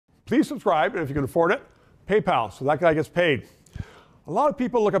Please subscribe, and if you can afford it, PayPal, so that guy gets paid. A lot of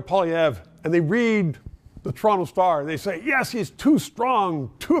people look at Poilievre and they read the Toronto Star and they say, yes, he's too strong,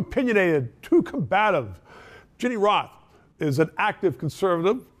 too opinionated, too combative. Ginny Roth is an active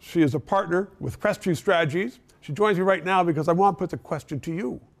conservative. She is a partner with Crestview Strategies. She joins me right now because I want to put the question to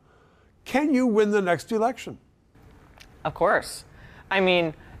you. Can you win the next election? Of course. I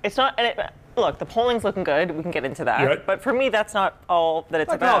mean, it's not... Look, the polling's looking good. We can get into that. Right. But for me, that's not all that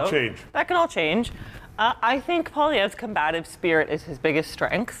it's about. That can all change. That can all change. I think Poilievre's combative spirit is his biggest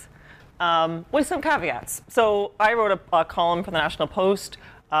strength, with some caveats. So I wrote a column for the National Post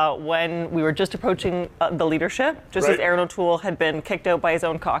when we were just approaching the leadership, just as Aaron O'Toole had been kicked out by his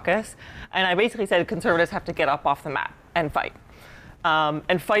own caucus. And I basically said Conservatives have to get up off the mat and fight.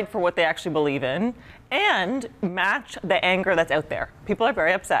 And fight for what they actually believe in, and match the anger that's out there. People are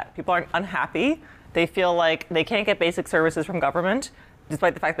very upset. People are unhappy. They feel like they can't get basic services from government,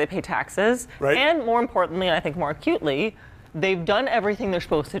 despite the fact that they pay taxes. Right. And more importantly, and I think more acutely, they've done everything they're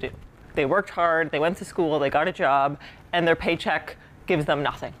supposed to do. They worked hard, they went to school, they got a job, and their paycheck gives them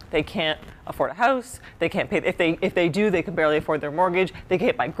nothing. They can't afford a house, they can't pay, if they do, they can barely afford their mortgage, they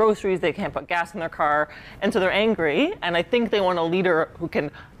can't buy groceries, they can't put gas in their car, and so they're angry, and I think they want a leader who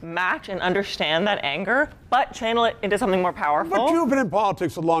can match and understand that anger, but channel it into something more powerful. But you've been in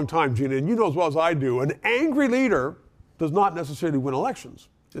politics a long time, Gina, and you know as well as I do, an angry leader does not necessarily win elections.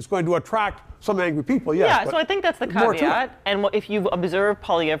 It's going to attract some angry people, yes. Yeah, so I think that's the caveat. And if you've observed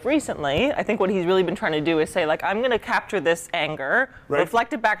Poilievre recently, I think what he's really been trying to do is say, like, I'm going to capture this anger,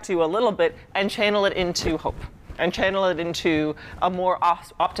 reflect it back to you a little bit, and channel it into hope. And channel it into a more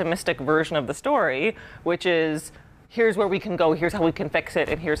optimistic version of the story, which is, here's where we can go, here's how we can fix it,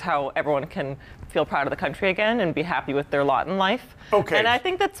 and here's how everyone can feel proud of the country again and be happy with their lot in life. Okay. And I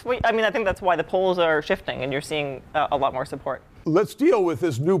think that's why the polls are shifting and you're seeing a lot more support. Let's deal with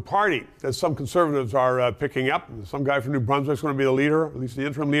this new party that some conservatives are picking up. Some guy from New Brunswick's going to be the leader, at least the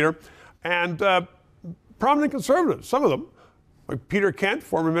interim leader. And prominent conservatives, some of them, like Peter Kent,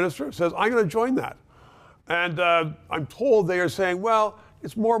 former minister, says, I'm going to join that. And I'm told they are saying, well,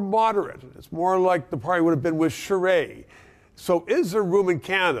 it's more moderate. It's more like the party would have been with Charest. So is there room in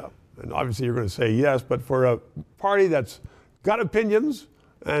Canada? And obviously you're going to say yes, but for a party that's got opinions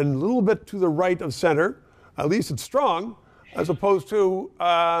and a little bit to the right of center, at least it's strong, as opposed to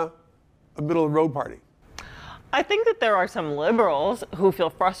a middle-of-the-road party? I think that there are some liberals who feel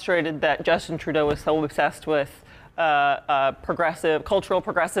frustrated that Justin Trudeau is so obsessed with cultural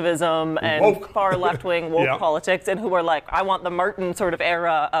progressivism and woke. far left-wing woke politics, and who are like, I want the Martin sort of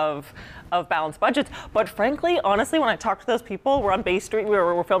era of balanced budgets. But frankly, honestly, when I talk to those people, we're on Bay Street,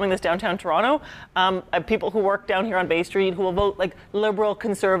 we're filming this downtown Toronto, people who work down here on Bay Street who will vote like liberal,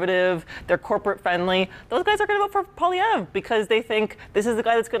 conservative, they're corporate friendly, those guys are going to vote for Poilievre because they think this is the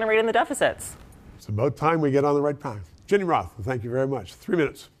guy that's going to rein in the deficits. It's about time we get on the right path. Ginny Roth, thank you very much. 3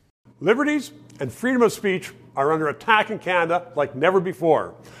 minutes. Liberties and freedom of speech are under attack in Canada like never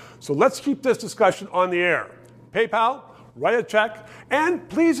before. So let's keep this discussion on the air. PayPal, write a check, and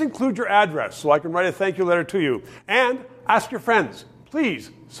please include your address so I can write a thank you letter to you. And ask your friends,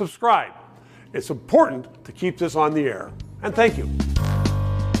 please subscribe. It's important to keep this on the air. And thank you.